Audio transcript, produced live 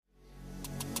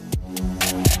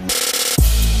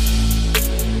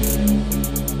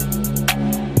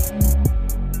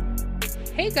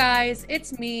guys,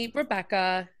 it's me,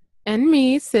 Rebecca. And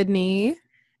me, Sydney.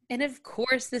 And of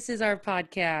course, this is our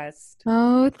podcast.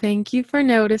 Oh, thank you for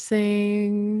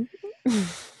noticing.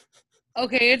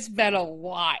 Okay, it's been a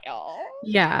while.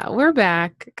 Yeah, we're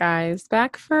back, guys.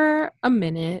 Back for a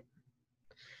minute.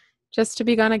 Just to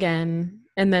be gone again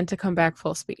and then to come back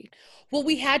full speed. Well,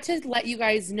 we had to let you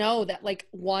guys know that, like,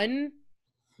 one,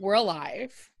 we're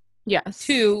alive. Yes.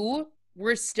 Two,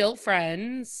 we're still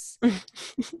friends.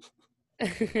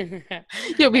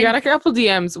 Yeah, we got a couple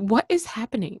DMs. What is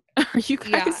happening? Are you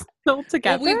guys still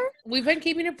together? Well, we've been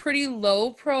keeping a pretty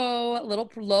low pro.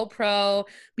 Because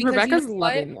Rebecca's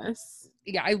loving this.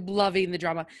 Yeah, I'm loving the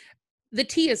drama. The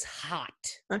tea is hot.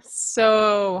 That's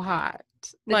so hot.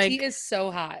 The tea is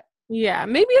so hot. Yeah,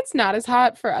 maybe it's not as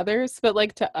hot for others, but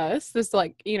like to us, this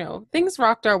things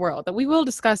rocked our world that we will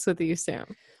discuss with you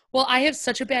soon. Well, I have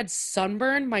such a bad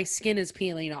sunburn, my skin is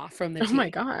peeling off from the tea. Oh my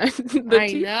God.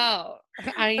 I know,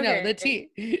 Okay. the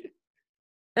tea.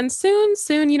 And soon,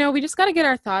 we just got to get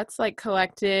our thoughts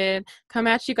collected, come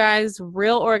at you guys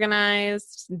real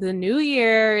organized. The new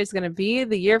year is going to be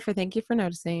the year for Thank You for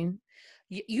Noticing.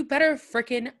 You better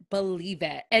freaking believe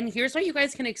it. And here's what you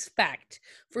guys can expect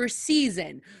for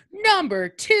season number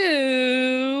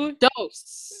 2.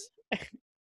 Dos.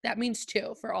 That means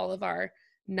 2 for all of our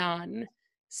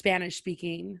non-Spanish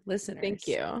speaking listeners. Thank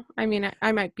you. I mean,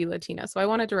 I might be Latina, so I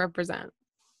wanted to represent.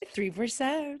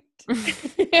 3%.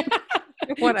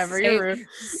 Whatever, you're rude.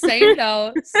 Same.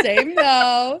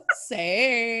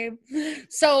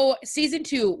 So season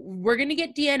 2, we're going to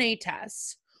get DNA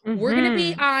tests. Mm-hmm. We're going to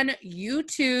be on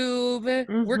YouTube.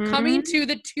 Mm-hmm. We're coming to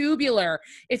the Tubular.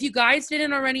 If you guys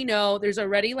didn't already know, there's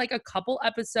already like a couple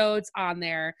episodes on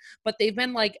there, but they've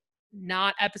been like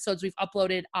not episodes we've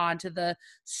uploaded onto the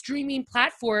streaming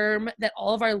platform that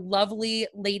all of our lovely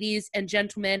ladies and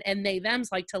gentlemen and they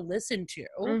thems like to listen to.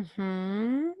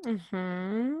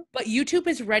 But YouTube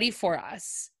is ready for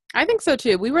us. I think so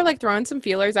too. We were like throwing some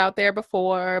feelers out there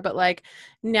before, but like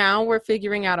now we're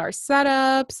figuring out our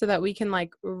setup so that we can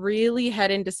like really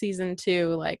head into season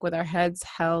 2 like with our heads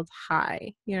held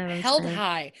high. You know what I'm held saying?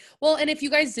 High. Well, and if you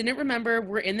guys didn't remember,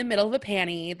 we're in the middle of a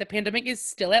panty. The pandemic is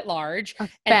still at large.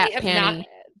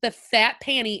 The fat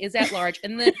panty is at large,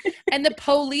 and the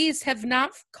police have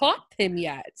not caught him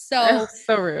yet. So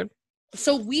so rude.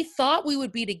 So we thought we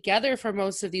would be together for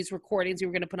most of these recordings we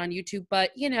were going to put on YouTube,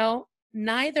 but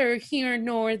neither here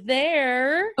nor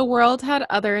there. The world had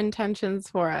other intentions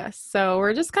for us. So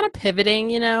we're just kind of pivoting,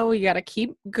 we got to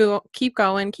keep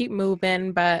going, keep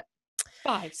moving, but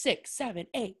 5, 6, 7,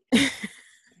 8.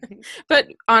 But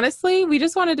honestly, we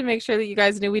just wanted to make sure that you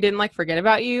guys knew we didn't forget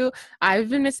about you. I've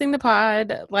been missing the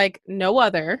pod like no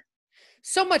other.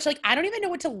 So much. I don't even know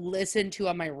what to listen to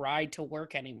on my ride to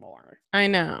work anymore. I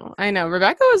know.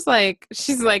 Rebecca was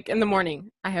she's like, in the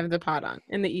morning, I have the pod on.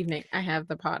 In the evening, I have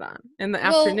the pod on. In the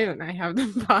afternoon, I have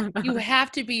the pod on. You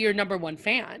have to be your number one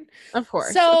fan. Of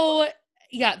course. So,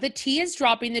 yeah, the tea is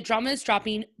dropping. The drama is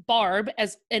dropping. Barb,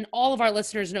 and all of our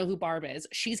listeners know who Barb is,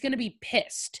 she's going to be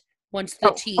pissed once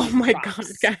the tea drops. My God,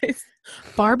 guys.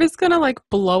 Barb is going to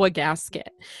blow a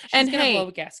gasket. She's going to blow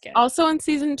a gasket. Also in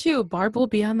season 2, Barb will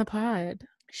be on the pod.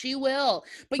 She will.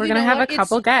 But we're going to have a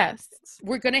couple guests.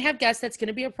 We're going to have guests. That's going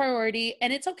to be a priority.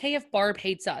 And it's okay if Barb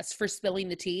hates us for spilling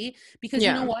the tea because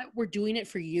you know what? We're doing it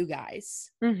for you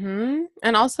guys. Mm-hmm.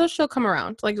 And also she'll come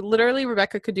around. Literally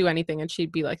Rebecca could do anything and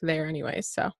she'd be there anyway.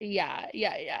 So yeah.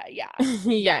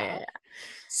 Yeah.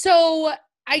 So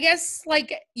I guess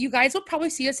you guys will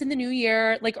probably see us in the new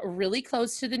year, really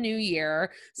close to the new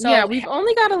year. So yeah, we've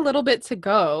only got a little bit to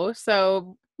go.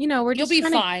 So, we're just You'll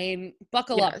be fine.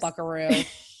 Buckle up, buckaroo.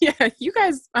 Yeah, you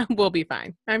guys will be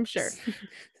fine. I'm sure.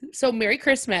 So Merry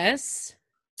Christmas.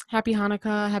 Happy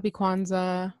Hanukkah. Happy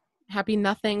Kwanzaa. Happy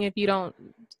nothing if you don't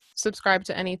subscribe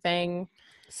to anything.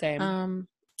 Same.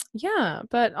 Yeah,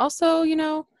 but also,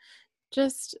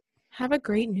 just have a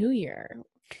great new year.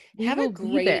 Have a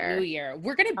great new year.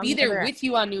 We're going to be there with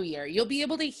you on New Year. You'll be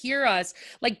able to hear us.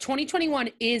 2021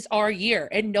 is our year,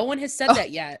 and no one has said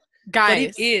that yet. Guys.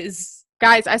 But it is.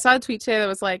 Guys, I saw a tweet today that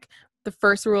was the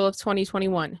first rule of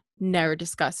 2021, never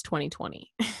discuss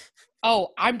 2020. Oh,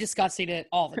 I'm discussing it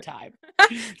all the time.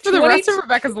 For the rest of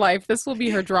Rebecca's life, this will be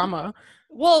her drama.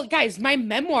 Well, guys, my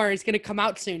memoir is going to come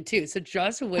out soon, too. So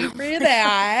just wait for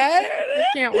that.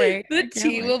 I can't wait. The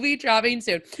tea will be dropping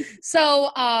soon.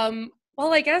 So,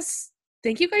 well, I guess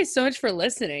thank you guys so much for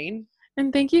listening.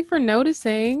 And thank you for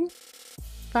noticing.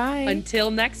 Bye.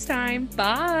 Until next time.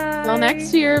 Bye. Till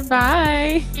next year.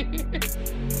 Bye.